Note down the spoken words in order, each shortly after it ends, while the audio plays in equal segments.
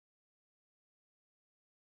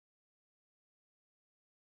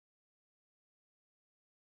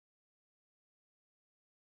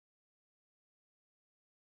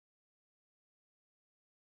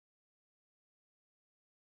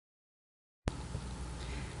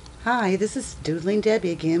Hi, this is Doodling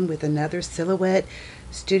Debbie again with another Silhouette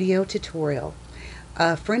Studio tutorial.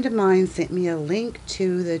 A friend of mine sent me a link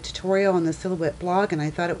to the tutorial on the Silhouette blog, and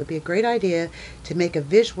I thought it would be a great idea to make a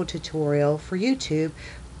visual tutorial for YouTube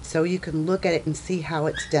so you can look at it and see how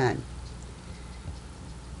it's done.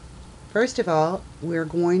 First of all, we're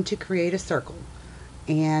going to create a circle,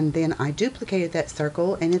 and then I duplicated that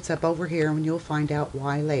circle and it's up over here, and you'll find out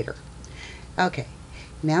why later. Okay,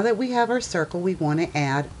 now that we have our circle, we want to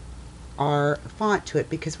add our font to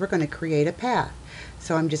it because we're going to create a path.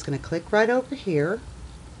 So I'm just going to click right over here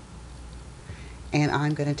and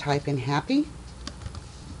I'm going to type in happy.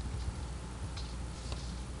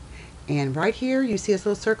 And right here you see this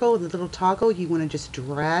little circle with a little toggle. You want to just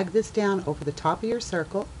drag this down over the top of your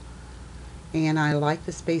circle, and I like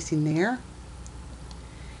the spacing there.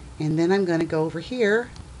 And then I'm going to go over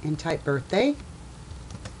here and type birthday,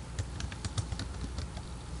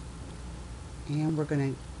 and we're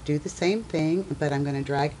going to do the same thing, but I'm going to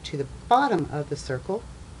drag it to the bottom of the circle.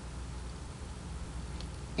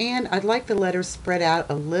 And I'd like the letters spread out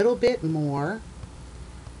a little bit more.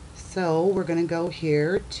 So we're going to go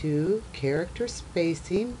here to character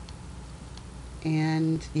spacing,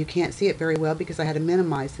 and you can't see it very well because I had to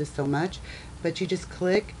minimize this so much, but you just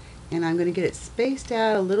click and I'm going to get it spaced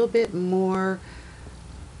out a little bit more,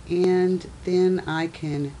 and then I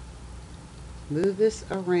can move this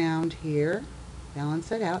around here, balance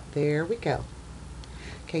that out. There we go.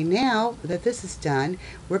 Okay, now that this is done,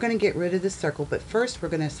 we're going to get rid of the circle, but first we're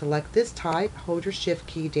going to select this type, hold your shift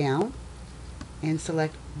key down and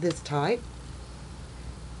select this type,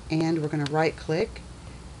 and we're going to right click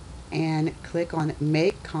and click on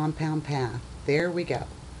make compound path. There we go.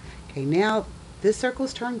 Okay, now this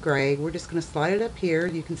circle's turned gray. We're just going to slide it up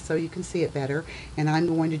here so you can see it better, and I'm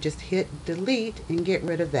going to just hit delete and get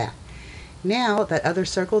rid of that. Now that other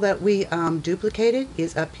circle that we duplicated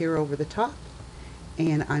is up here over the top,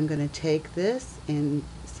 and I'm going to take this and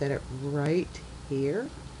set it right here.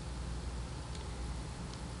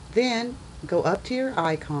 Then go up to your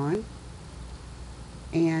icon,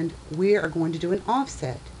 and we are going to do an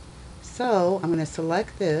offset. So I'm going to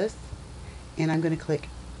select this and I'm going to click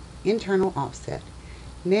internal offset.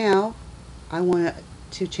 Now I want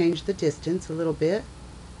to change the distance a little bit,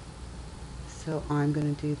 so I'm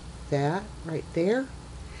going to do that right there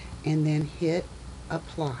and then hit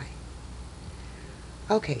apply.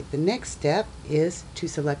 Okay, the next step is to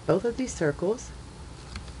select both of these circles,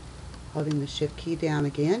 holding the shift key down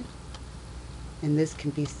again, and this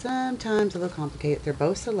can be sometimes a little complicated. They're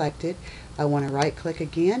both selected. I want to right click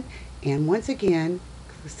again and once again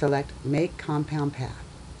select make compound path.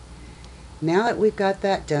 Now that we've got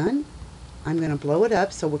that done, I'm going to blow it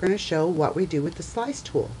up, so we're going to show what we do with the slice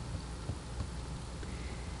tool.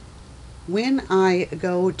 When I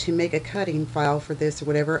go to make a cutting file for this or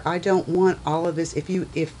whatever, I don't want all of this. If you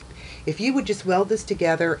would just weld this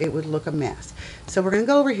together, it would look a mess. So we're going to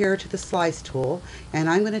go over here to the slice tool, and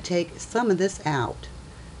I'm going to take some of this out.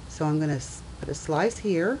 So I'm going to put a slice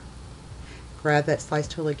here, grab that slice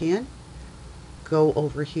tool again, go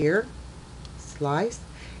over here, slice,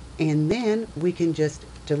 and then we can just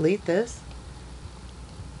delete this.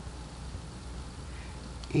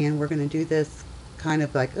 And we're going to do this kind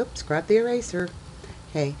of like, oops, grab the eraser.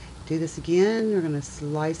 Okay, do this again. We're going to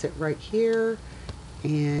slice it right here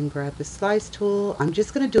and grab the slice tool. I'm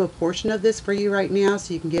just going to do a portion of this for you right now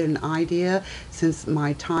so you can get an idea, since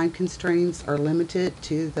my time constraints are limited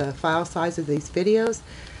to the file size of these videos.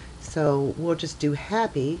 So we'll just do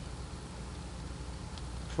happy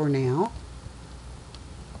for now,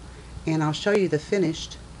 and I'll show you the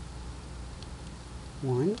finished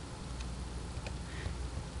one.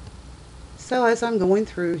 So as I'm going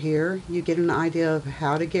through here, you get an idea of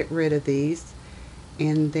how to get rid of these,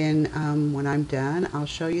 and then when I'm done, I'll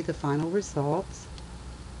show you the final results.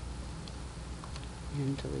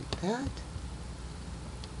 And delete that.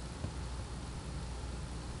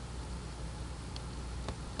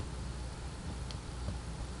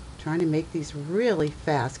 Trying to make these really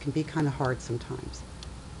fast can be kind of hard sometimes.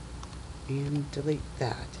 And delete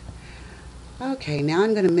that. Okay, now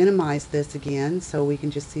I'm going to minimize this again so we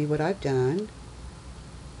can just see what I've done.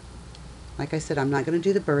 Like I said, I'm not going to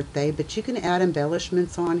do the birthday, but you can add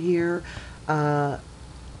embellishments on here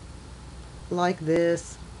like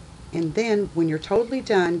this. And then when you're totally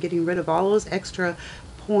done getting rid of all those extra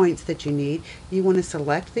points that you need, you want to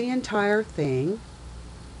select the entire thing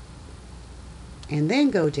and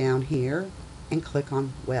then go down here and click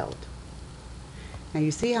on weld. Now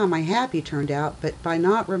you see how my happy turned out, but by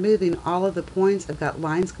not removing all of the points, I've got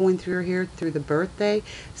lines going through here through the birthday,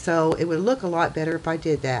 so it would look a lot better if I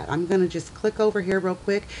did that. I'm going to just click over here real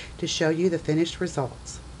quick to show you the finished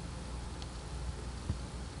results.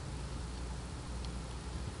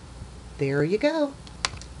 there you go.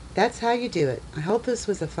 That's how you do it. I hope this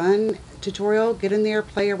was a fun tutorial. Get in there,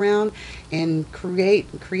 play around, and create.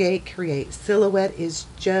 Silhouette is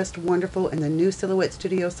just wonderful, and the new Silhouette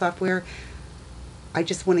Studio software, I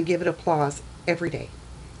just want to give it applause every day.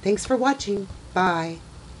 Thanks for watching. Bye.